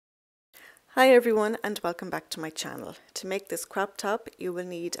Hi everyone and welcome back to my channel. To make this crop top you will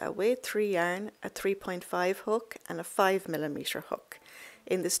need a weight 3 yarn, a 3.5 hook and a 5mm hook.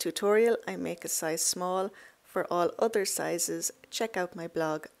 In this tutorial I make a size small. For all other sizes check out my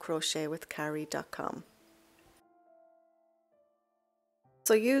blog crochetwithcarrie.com.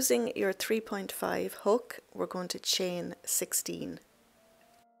 So using your 3.5 hook we're going to chain 16.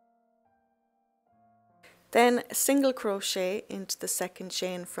 Then single crochet into the second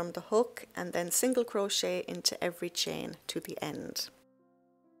chain from the hook and then single crochet into every chain to the end.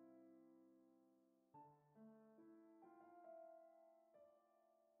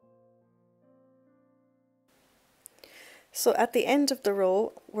 So at the end of the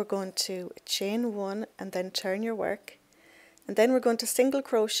row we're going to chain 1 and then turn your work, and then we're going to single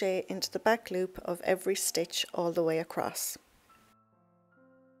crochet into the back loop of every stitch all the way across.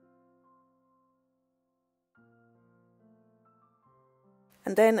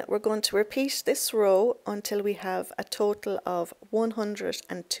 And then we're going to repeat this row until we have a total of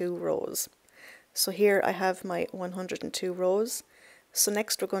 102 rows. So here I have my 102 rows. So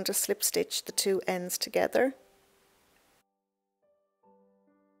next we're going to slip stitch the two ends together.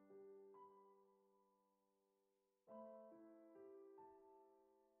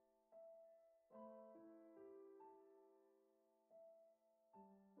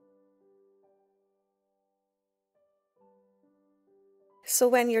 So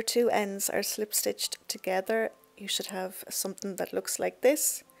when your two ends are slip stitched together you should have something that looks like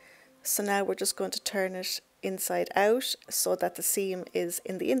this. So now we're just going to turn it inside out so that the seam is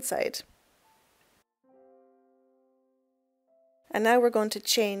in the inside. And now we're going to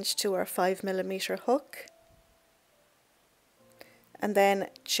change to our 5mm hook and then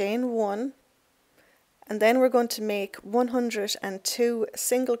chain 1, and then we're going to make 102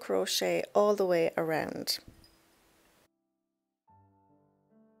 single crochet all the way around.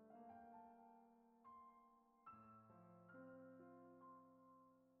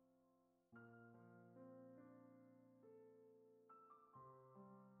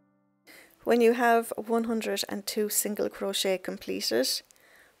 When you have 102 single crochet completed,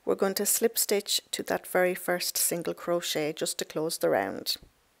 we're going to slip stitch to that very first single crochet just to close the round.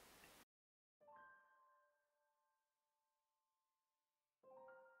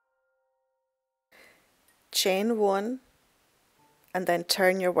 Chain 1 and then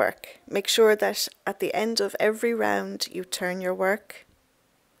turn your work. Make sure that at the end of every round you turn your work.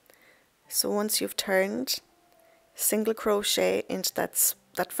 So once you've turned, single crochet into that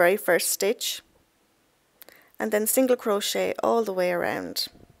very first stitch and then single crochet all the way around.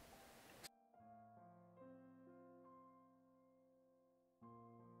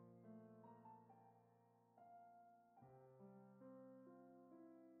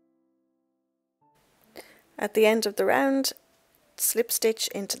 At the end of the round, slip stitch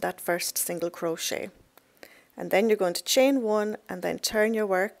into that first single crochet, and then you're going to chain 1 and then turn your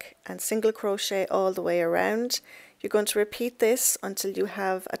work and single crochet all the way around. You're going to repeat this until you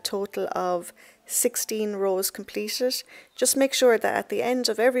have a total of 16 rows completed. Just make sure that at the end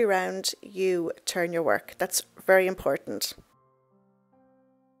of every round you turn your work. That's very important.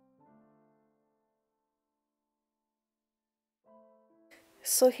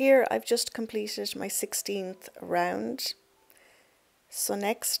 So here I've just completed my 16th round. So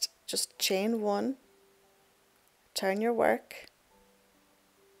next just chain 1, turn your work,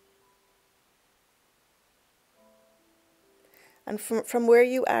 and from where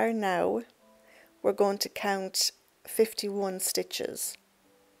you are now we're going to count 51 stitches.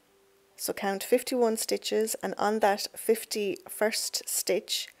 So count 51 stitches, and on that 51st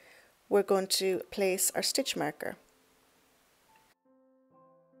stitch we're going to place our stitch marker.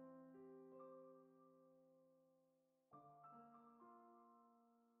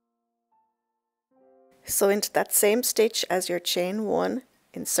 So into that same stitch as your chain 1,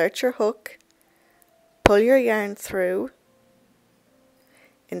 insert your hook, pull your yarn through,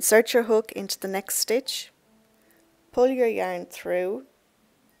 insert your hook into the next stitch, pull your yarn through,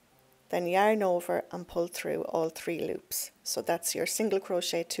 then yarn over and pull through all 3 loops. So that's your single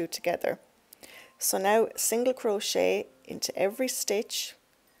crochet 2 together. So now single crochet into every stitch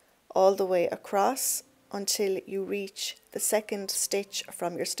all the way across until you reach the second stitch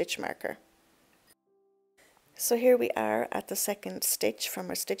from your stitch marker. So here we are at the second stitch from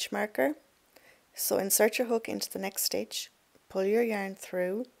our stitch marker. So insert your hook into the next stitch, pull your yarn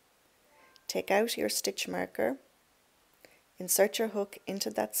through, take out your stitch marker, insert your hook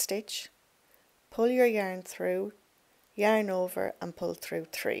into that stitch, pull your yarn through, yarn over and pull through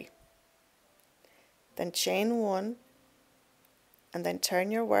 3. Then chain 1 and then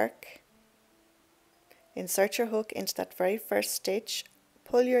turn your work, insert your hook into that very first stitch,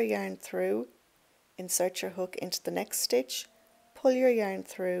 pull your yarn through, insert your hook into the next stitch, pull your yarn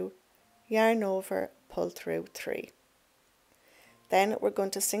through, yarn over, pull through 3. Then we're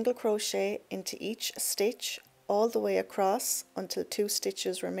going to single crochet into each stitch all the way across until 2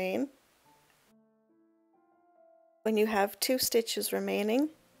 stitches remain. When you have 2 stitches remaining,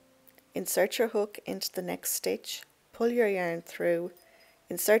 insert your hook into the next stitch, pull your yarn through,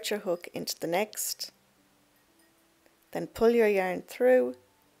 insert your hook into the next, then pull your yarn through,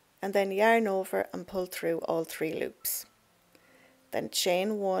 and then yarn over and pull through all 3 loops. Then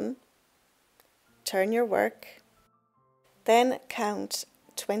chain 1, turn your work, then count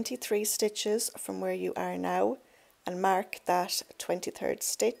 23 stitches from where you are now and mark that 23rd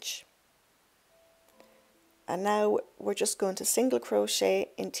stitch. And now we're just going to single crochet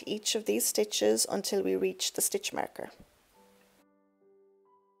into each of these stitches until we reach the stitch marker.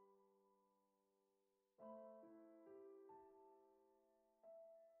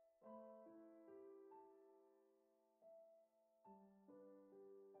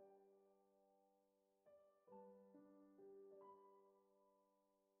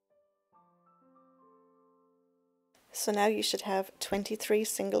 So now you should have 23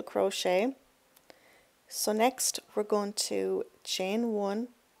 single crochet. So next we're going to chain 1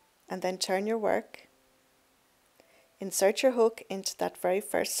 and then turn your work. Insert your hook into that very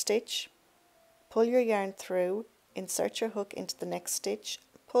first stitch, pull your yarn through, insert your hook into the next stitch,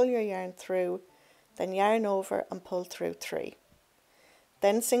 pull your yarn through, then yarn over and pull through 3.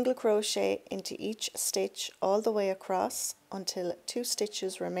 Then single crochet into each stitch all the way across until 2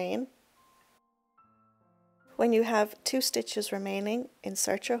 stitches remain. When you have 2 stitches remaining,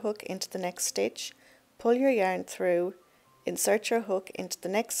 insert your hook into the next stitch, pull your yarn through, insert your hook into the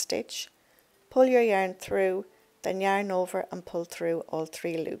next stitch, pull your yarn through, then yarn over and pull through all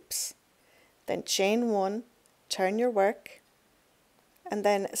 3 loops. Then chain 1, turn your work, and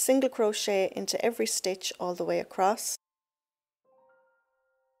then single crochet into every stitch all the way across.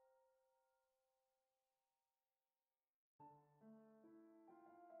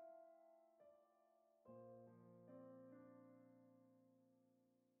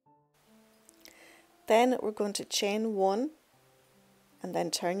 Then we're going to chain 1 and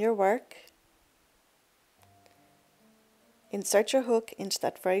then turn your work. Insert your hook into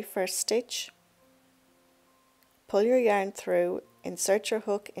that very first stitch, pull your yarn through, insert your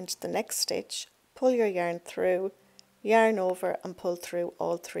hook into the next stitch, pull your yarn through, yarn over and pull through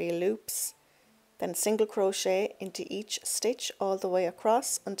all 3 loops. Then single crochet into each stitch all the way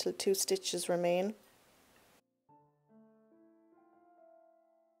across until 2 stitches remain.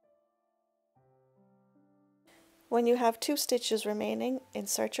 When you have 2 stitches remaining,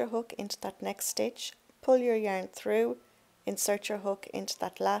 insert your hook into that next stitch, pull your yarn through, insert your hook into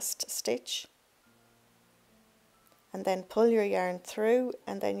that last stitch, and then pull your yarn through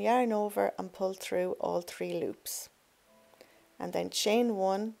and then yarn over and pull through all 3 loops. And then chain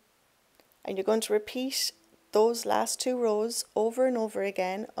 1, and you're going to repeat those last 2 rows over and over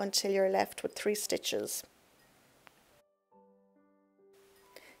again until you're left with 3 stitches.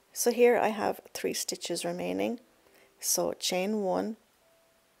 So here I have 3 stitches remaining. So chain 1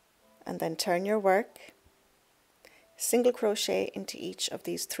 and then turn your work, single crochet into each of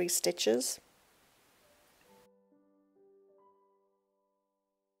these 3 stitches,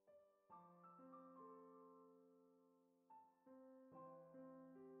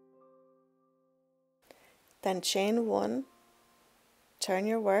 then chain 1, turn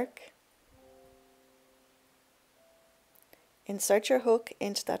your work, insert your hook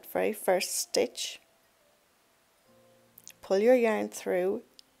into that very first stitch, pull your yarn through,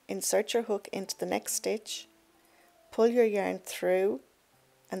 insert your hook into the next stitch, pull your yarn through,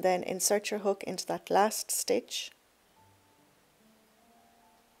 and then insert your hook into that last stitch,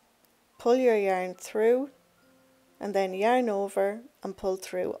 pull your yarn through, and then yarn over and pull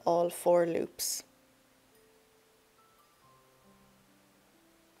through all 4 loops.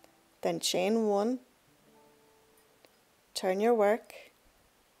 Then chain 1, turn your work,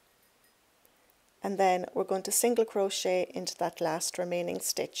 and then we're going to single crochet into that last remaining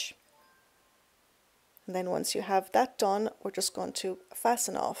stitch. And then once you have that done, we're just going to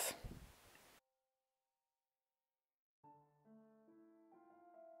fasten off.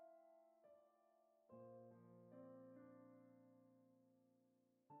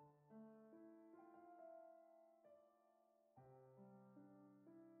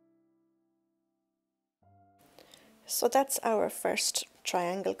 So that's our first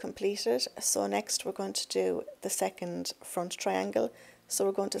triangle completed. So next we're going to do the second front triangle. So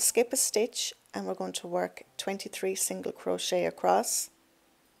we're going to skip a stitch and we're going to work 23 single crochet across.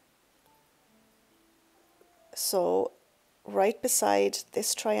 So right beside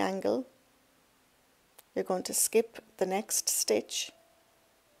this triangle, you're going to skip the next stitch.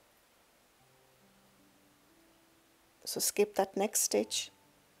 So skip that next stitch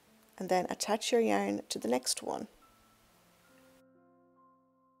and then attach your yarn to the next one.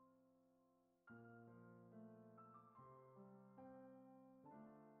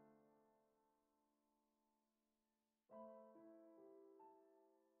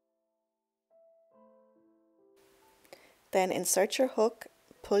 Then insert your hook,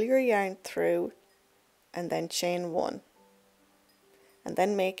 pull your yarn through and then chain one. And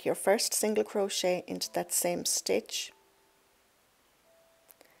then make your first single crochet into that same stitch.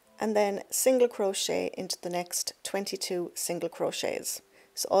 And then single crochet into the next 22 single crochets.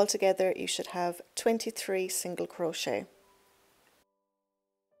 So altogether you should have 23 single crochet.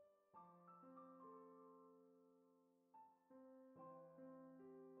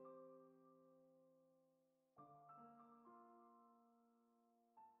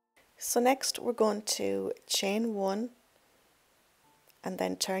 So next we're going to chain one and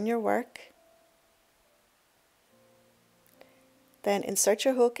then turn your work. Then insert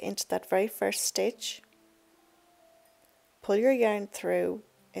your hook into that very first stitch, pull your yarn through,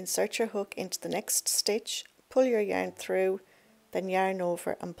 insert your hook into the next stitch, pull your yarn through, then yarn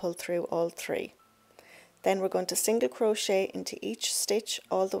over and pull through all three. Then we're going to single crochet into each stitch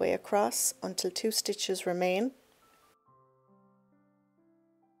all the way across until 2 stitches remain.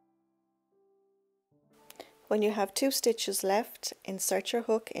 When you have 2 stitches left, insert your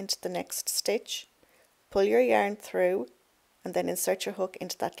hook into the next stitch, pull your yarn through, and then insert your hook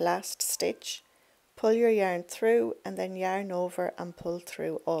into that last stitch, pull your yarn through and then yarn over and pull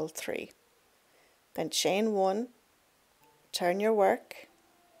through all three. Then chain one, turn your work,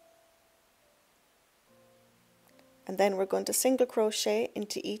 and then we're going to single crochet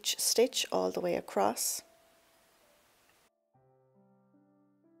into each stitch all the way across.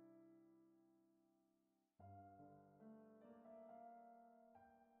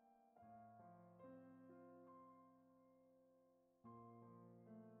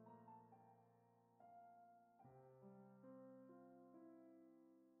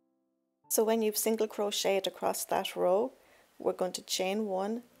 So when you've single crocheted across that row, we're going to chain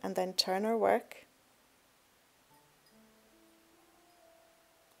one and then turn our work.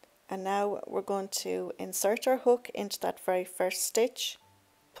 And now we're going to insert our hook into that very first stitch,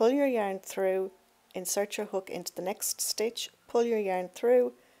 pull your yarn through, insert your hook into the next stitch, pull your yarn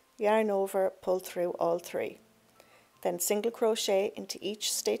through, yarn over, pull through all three. Then single crochet into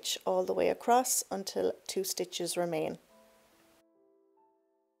each stitch all the way across until 2 stitches remain.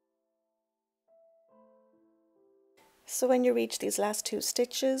 So when you reach these last 2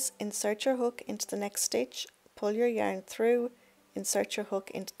 stitches, insert your hook into the next stitch, pull your yarn through, insert your hook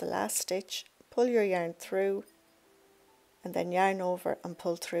into the last stitch, pull your yarn through, and then yarn over and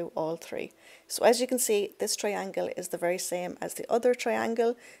pull through all three. So as you can see, this triangle is the very same as the other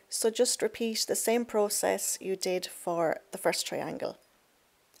triangle, so just repeat the same process you did for the first triangle.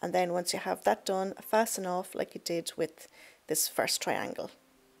 And then once you have that done, fasten off like you did with this first triangle.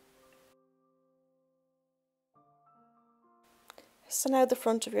 So now the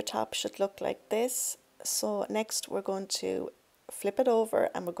front of your top should look like this. So next we're going to flip it over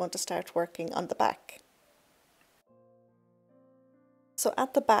and we're going to start working on the back. So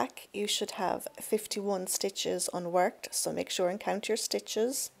at the back you should have 51 stitches unworked, so make sure and count your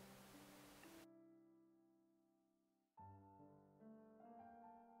stitches.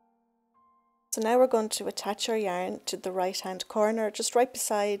 So now we're going to attach our yarn to the right hand corner, just right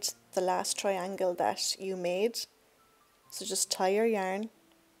beside the last triangle that you made. So just tie your yarn.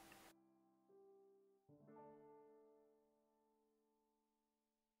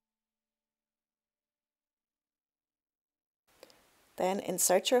 Then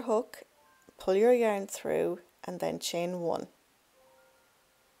insert your hook, pull your yarn through and then chain one.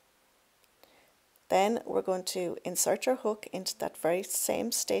 Then we're going to insert our hook into that very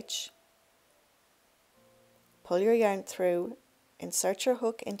same stitch, pull your yarn through, insert your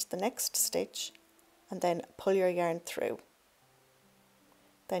hook into the next stitch and then pull your yarn through.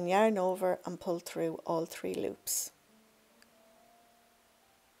 Then yarn over and pull through all 3 loops.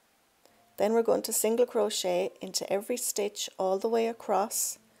 Then we're going to single crochet into every stitch all the way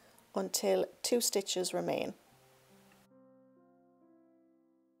across until 2 stitches remain.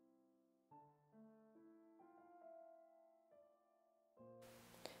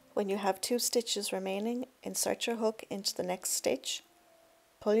 When you have 2 stitches remaining, insert your hook into the next stitch,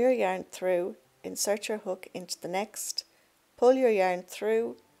 pull your yarn through, insert your hook into the next, pull your yarn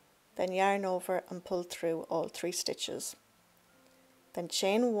through, then yarn over and pull through all 3 stitches. Then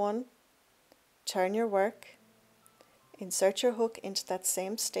chain one, turn your work, Insert your hook into that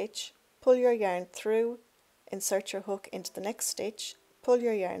same stitch, pull your yarn through, insert your hook into the next stitch, pull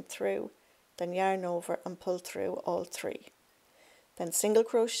your yarn through, then yarn over and pull through all three. Then single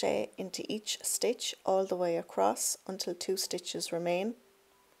crochet into each stitch all the way across until 2 stitches remain.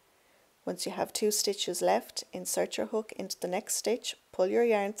 Once you have 2 stitches left, insert your hook into the next stitch, pull your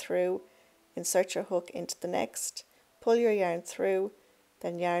yarn through, insert your hook into the next, pull your yarn through,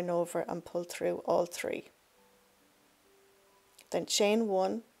 then yarn over and pull through all three. Then chain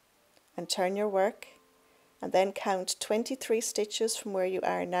 1 and turn your work, and then count 23 stitches from where you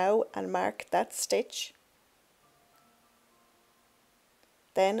are now and mark that stitch.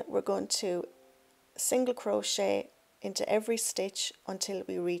 Then we're going to single crochet into every stitch until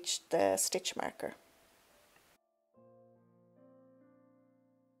we reach the stitch marker.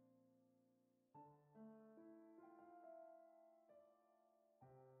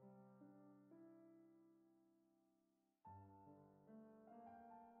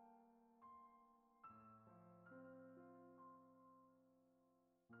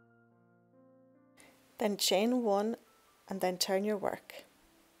 Then chain 1 and then turn your work.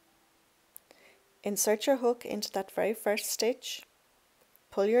 Insert your hook into that very first stitch,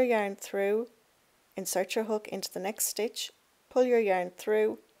 pull your yarn through, insert your hook into the next stitch, pull your yarn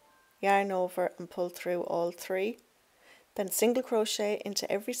through, yarn over and pull through all three. Then single crochet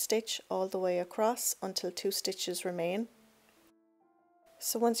into every stitch all the way across until 2 stitches remain.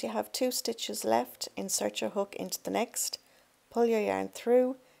 So once you have 2 stitches left, insert your hook into the next, pull your yarn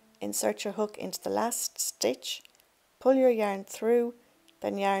through, insert your hook into the last stitch, pull your yarn through,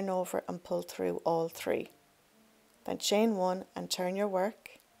 then yarn over and pull through all three. Then chain 1 and turn your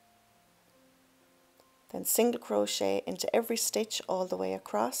work. Then single crochet into every stitch all the way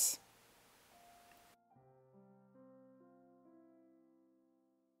across.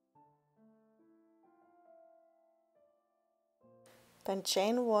 Then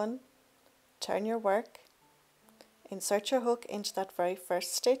chain 1, turn your work, insert your hook into that very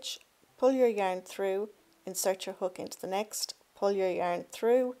first stitch, pull your yarn through, insert your hook into the next, pull your yarn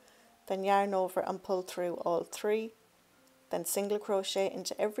through, then yarn over and pull through all three. Then single crochet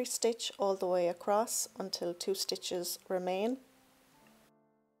into every stitch all the way across until 2 stitches remain.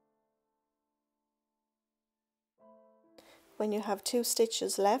 When you have 2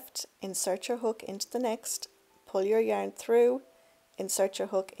 stitches left, insert your hook into the next, pull your yarn through, insert your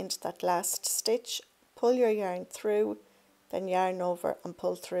hook into that last stitch, pull your yarn through, then yarn over and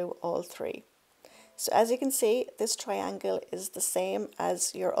pull through all three. So as you can see, this triangle is the same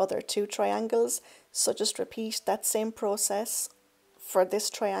as your other 2 triangles, so just repeat that same process for this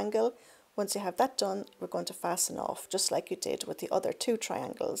triangle. Once you have that done, we're going to fasten off just like you did with the other 2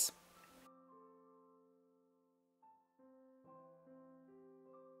 triangles.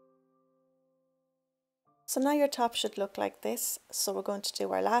 So now your top should look like this. So we're going to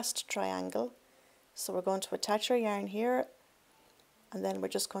do our last triangle. So we're going to attach our yarn here, and then we're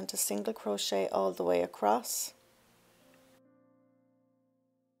just going to single crochet all the way across.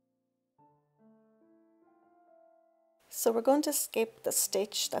 So we're going to skip the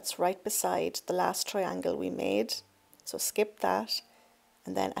stitch that's right beside the last triangle we made. So skip that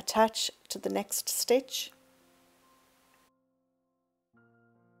and then attach to the next stitch.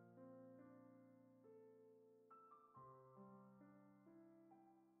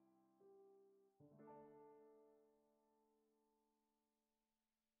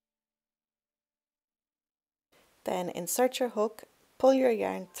 Then insert your hook, pull your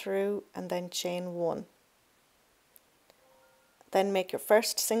yarn through and then chain 1. Then make your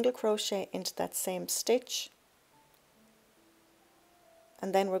first single crochet into that same stitch,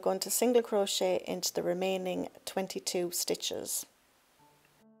 and then we're going to single crochet into the remaining 22 stitches.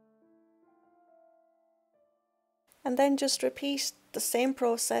 And then just repeat the same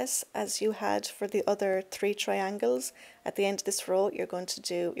process as you had for the other 3 triangles. At the end of this row you're going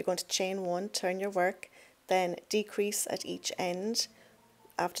to chain 1, turn your work, then decrease at each end.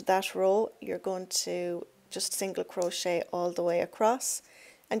 After that row you're going to just single crochet all the way across,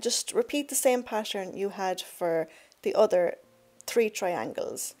 and just repeat the same pattern you had for the other 3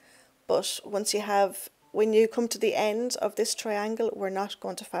 triangles. But when you come to the end of this triangle, we're not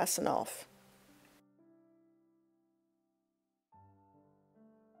going to fasten off.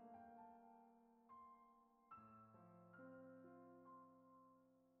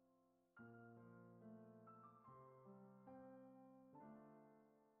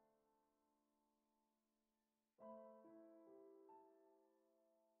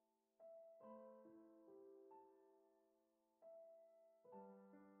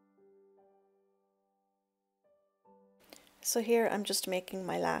 So here I'm just making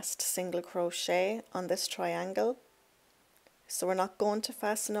my last single crochet on this triangle. So we're not going to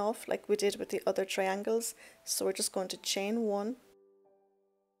fasten off like we did with the other triangles. So we're just going to chain 1.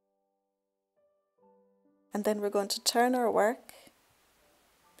 And then we're going to turn our work.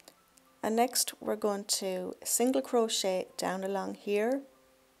 And next we're going to single crochet down along here.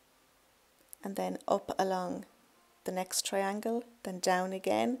 And then up along the next triangle. Then down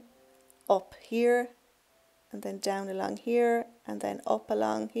again. Up here. And then down along here. And then up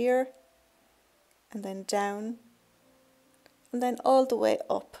along here. And then down. And then all the way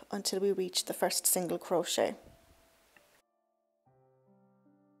up until we reach the first single crochet.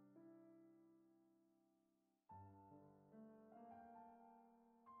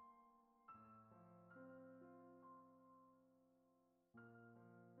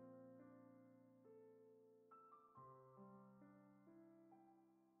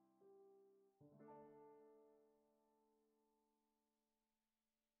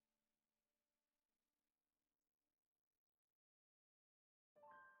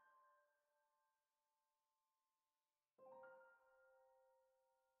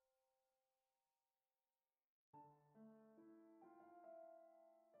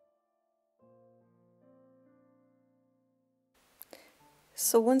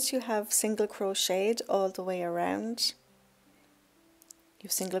 So once you have single crocheted all the way around,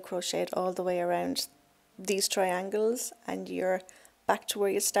 you've single crocheted all the way around these triangles and you're back to where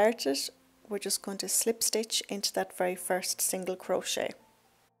you started, we're just going to slip stitch into that very first single crochet.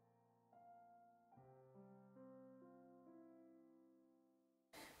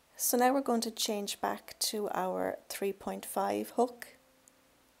 So now we're going to change back to our 3.5 hook.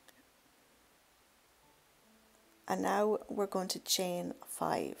 And now we're going to chain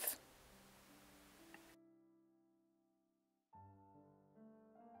 5.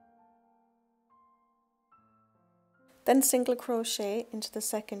 Then single crochet into the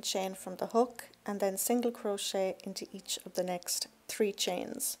second chain from the hook and then single crochet into each of the next 3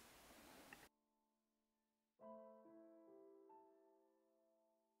 chains.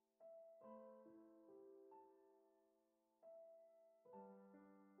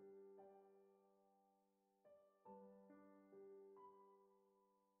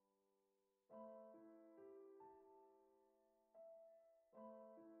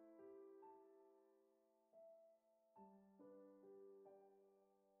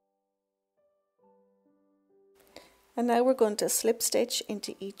 And now we're going to slip stitch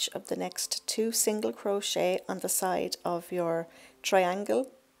into each of the next 2 single crochet on the side of your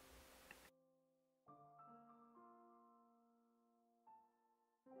triangle.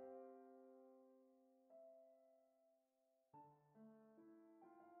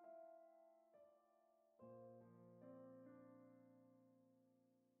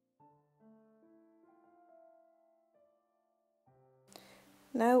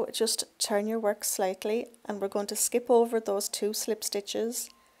 Now just turn your work slightly and we're going to skip over those 2 slip stitches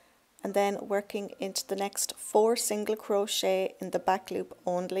and then working into the next 4 single crochet in the back loop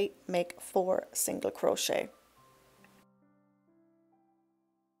only, make 4 single crochet.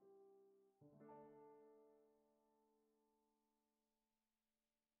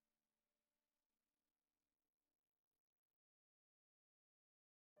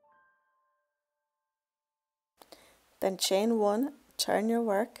 Then chain 1, turn your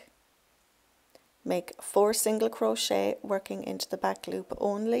work, make 4 single crochet working into the back loop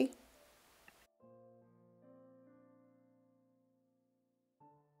only.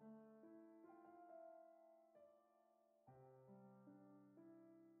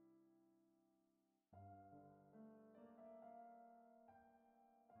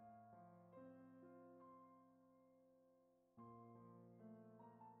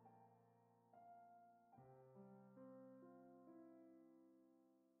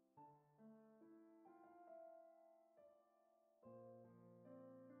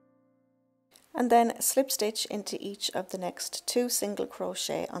 And then slip stitch into each of the next 2 single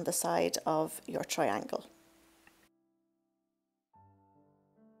crochet on the side of your triangle.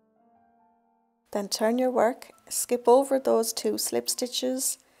 Then turn your work, skip over those 2 slip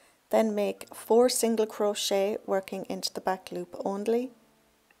stitches, then make 4 single crochet working into the back loop only.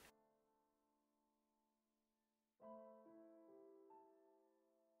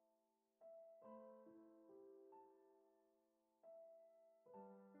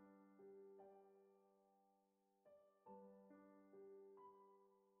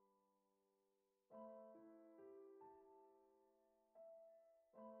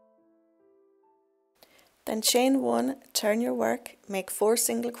 Then chain 1, turn your work, make 4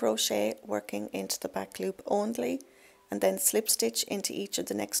 single crochet working into the back loop only, and then slip stitch into each of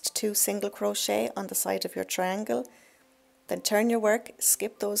the next 2 single crochet on the side of your triangle. Then turn your work,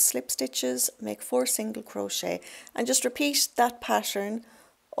 skip those slip stitches, make 4 single crochet, and just repeat that pattern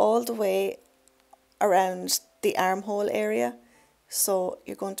all the way around the armhole area. So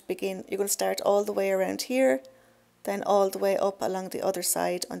you're going to start all the way around here, then all the way up along the other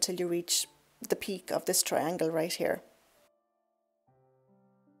side until you reach the peak of this triangle right here.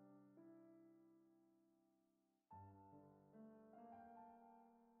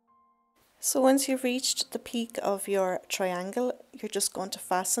 So once you've reached the peak of your triangle, you're just going to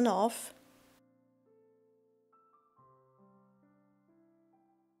fasten off.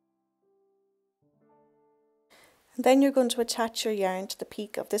 And then you're going to attach your yarn to the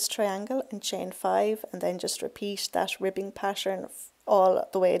peak of this triangle and chain 5, and then just repeat that ribbing pattern all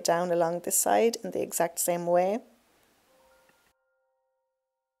the way down along this side in the exact same way.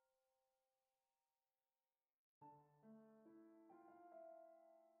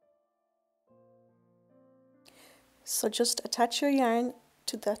 So just attach your yarn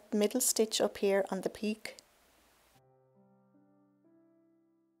to that middle stitch up here on the peak.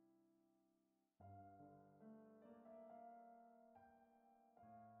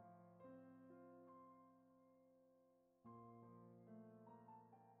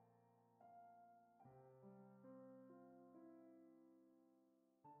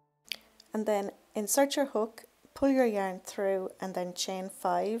 And then insert your hook, pull your yarn through, and then chain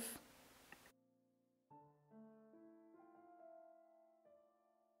 5.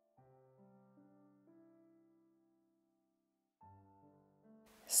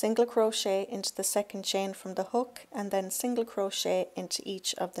 Single crochet into the second chain from the hook, and then single crochet into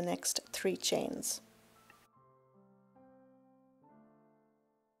each of the next 3 chains.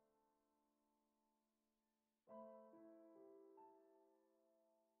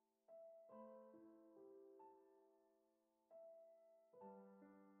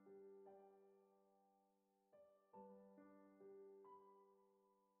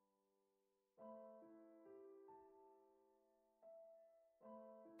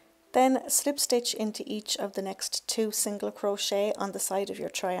 Then slip stitch into each of the next 2 single crochet on the side of your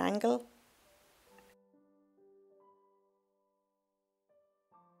triangle.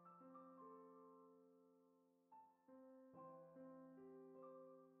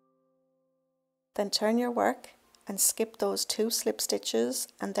 Then turn your work and skip those 2 slip stitches,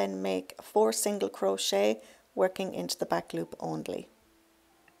 and then make 4 single crochet working into the back loop only.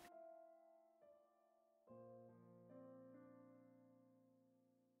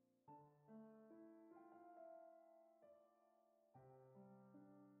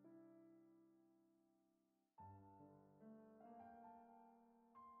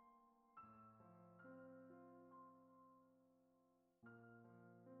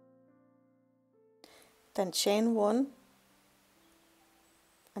 Then chain 1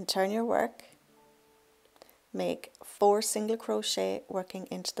 and turn your work, make 4 single crochet working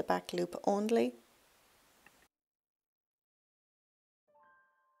into the back loop only.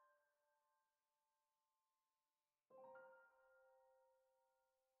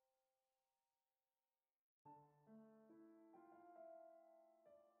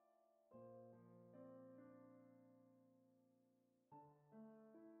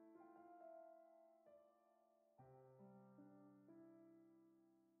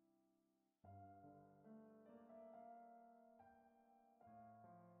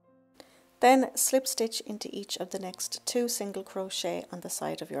 Then slip stitch into each of the next 2 single crochet on the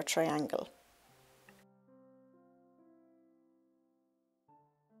side of your triangle.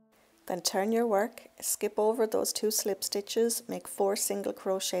 Then turn your work, skip over those 2 slip stitches, make 4 single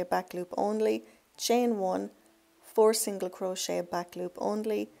crochet back loop only, chain 1, 4 single crochet back loop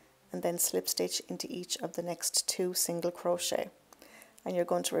only, and then slip stitch into each of the next 2 single crochet. And you're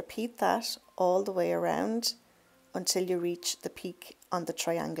going to repeat that all the way around until you reach the peak on the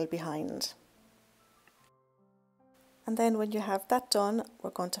triangle behind. And then when you have that done,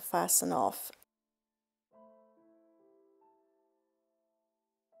 we're going to fasten off.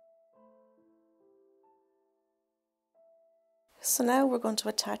 So now we're going to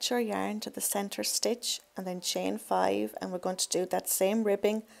attach our yarn to the center stitch and then chain 5, and we're going to do that same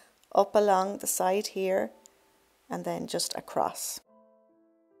ribbing up along the side here and then just across.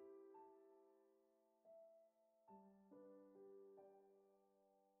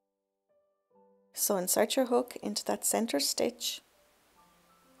 So insert your hook into that center stitch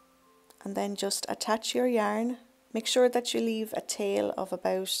and then just attach your yarn. Make sure that you leave a tail of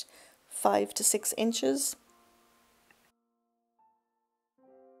about 5 to 6 inches.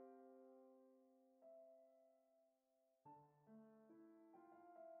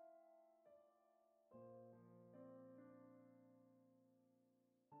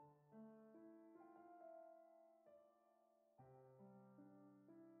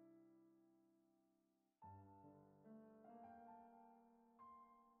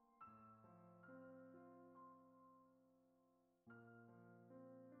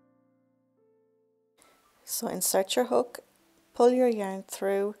 So insert your hook, pull your yarn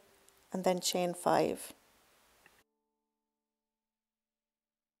through and then chain 5.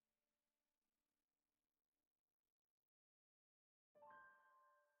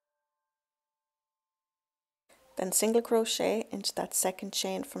 Then single crochet into that second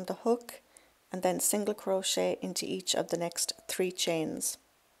chain from the hook and then single crochet into each of the next 3 chains.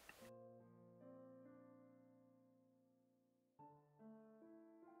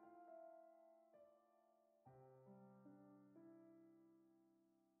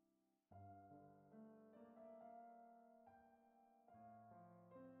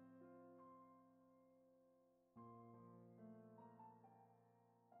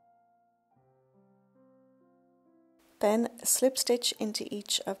 Then slip stitch into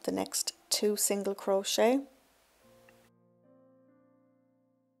each of the next 2 single crochet.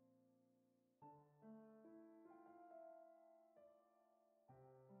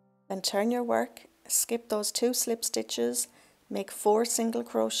 Then turn your work, skip those 2 slip stitches, make 4 single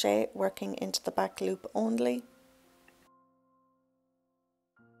crochet working into the back loop only.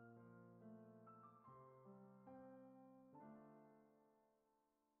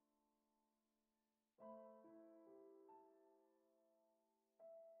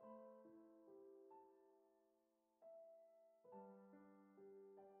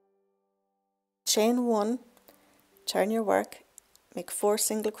 Chain 1, turn your work, make 4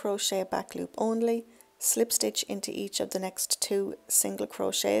 single crochet back loop only, slip stitch into each of the next 2 single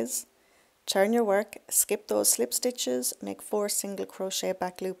crochets, turn your work, skip those slip stitches, make 4 single crochet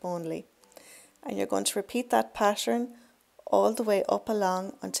back loop only. And you're going to repeat that pattern all the way up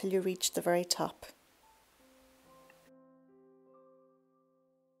along until you reach the very top.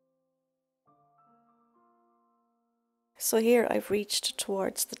 So here I've reached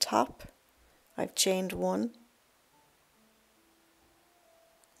towards the top, I've chained 1,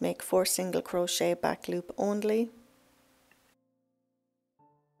 make 4 single crochet back loop only,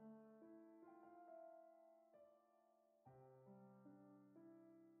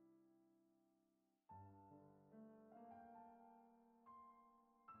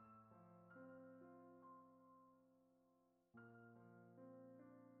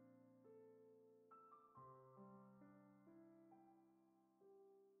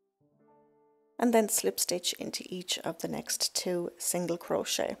 and then slip stitch into each of the next 2 single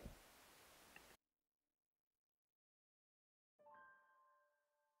crochet.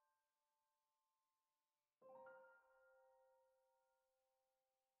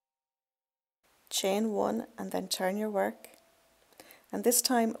 Chain 1 and then turn your work, and this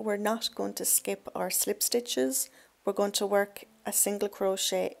time we're not going to skip our slip stitches, we're going to work a single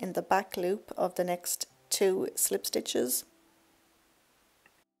crochet in the back loop of the next 2 slip stitches.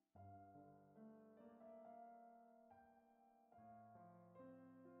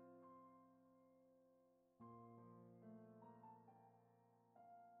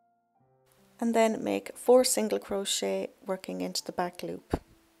 And then make 4 single crochet working into the back loop.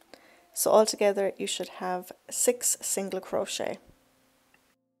 So altogether you should have 6 single crochet.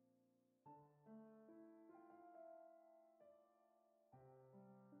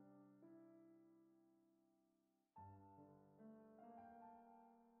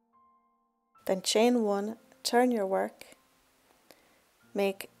 Then chain 1, turn your work,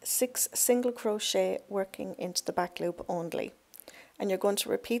 make 6 single crochet working into the back loop only. And you're going to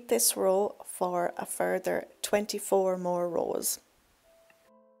repeat this row for a further 24 more rows.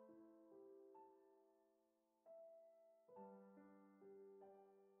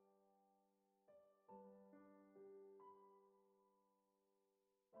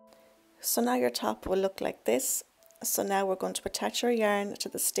 So now your top will look like this. So now we're going to attach our yarn to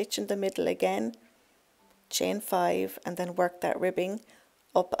the stitch in the middle again, chain 5 and then work that ribbing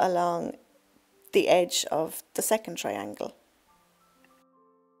up along the edge of the second triangle.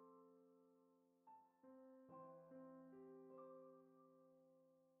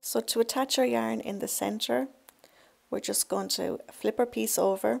 So to attach our yarn in the center, we're just going to flip our piece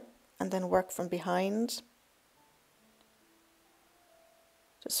over and then work from behind.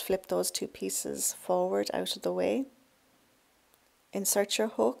 Just flip those 2 pieces forward out of the way. Insert your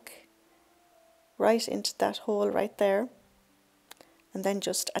hook right into that hole right there and then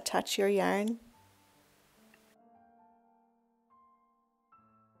just attach your yarn.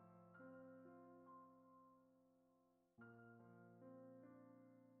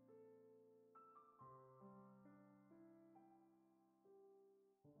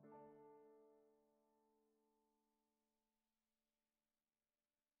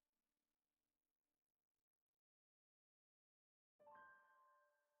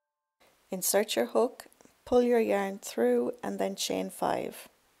 Insert your hook, pull your yarn through and then chain 5.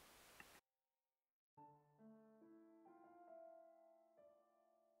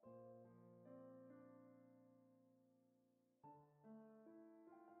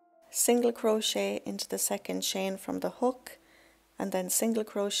 single crochet into the second chain from the hook, and then single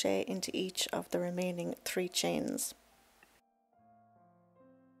crochet into each of the remaining 3 chains.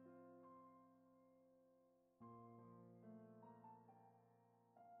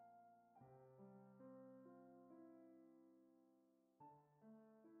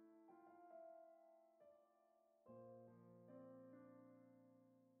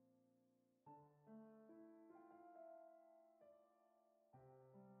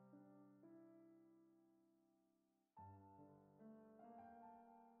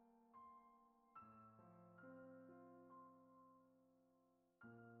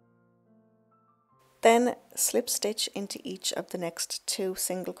 Then slip stitch into each of the next 2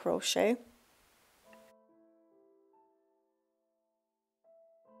 single crochet.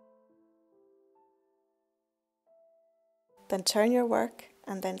 Then turn your work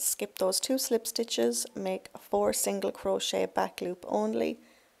and then skip those 2 slip stitches, make 4 single crochet back loop only,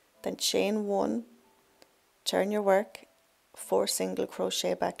 then chain 1, turn your work, 4 single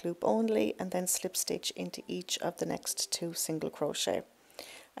crochet back loop only, and then slip stitch into each of the next 2 single crochet.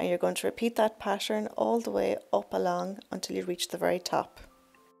 And you're going to repeat that pattern all the way up along until you reach the very top.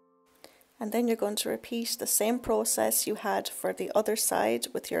 And then you're going to repeat the same process you had for the other side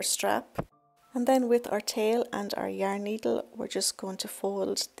with your strap. And then with our tail and our yarn needle, we're just going to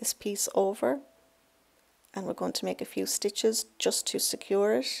fold this piece over and we're going to make a few stitches just to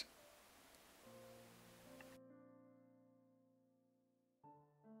secure it.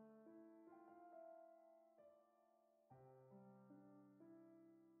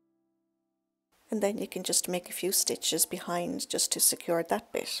 And then you can just make a few stitches behind just to secure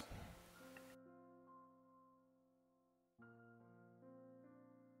that bit.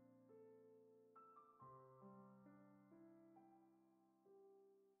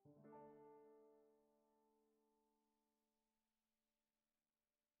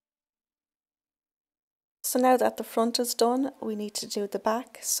 So now that the front is done, we need to do the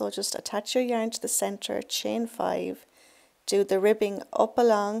back. So just attach your yarn to the center, chain 5, do the ribbing up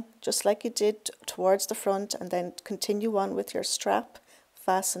along just like you did towards the front, and then continue on with your strap,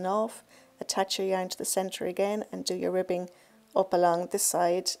 fasten off, attach your yarn to the center again and do your ribbing up along this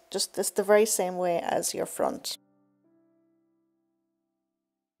side, just this the very same way as your front.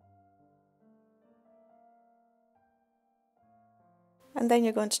 And then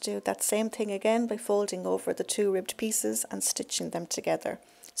you're going to do that same thing again by folding over the 2 ribbed pieces and stitching them together.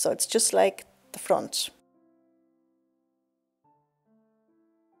 So it's just like the front.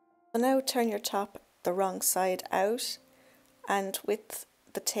 So now turn your top the wrong side out, and with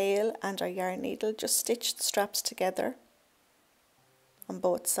the tail and our yarn needle just stitch the straps together on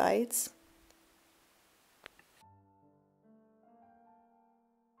both sides.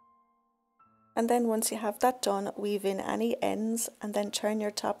 And then once you have that done, weave in any ends and then turn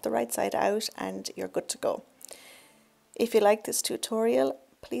your top the right side out and you're good to go. If you like this tutorial,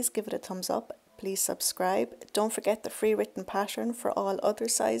 please give it a thumbs up, please subscribe. Don't forget the free written pattern for all other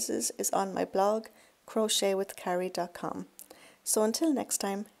sizes is on my blog crochetwithcarrie.com. So until next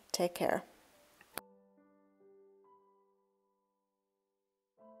time, take care.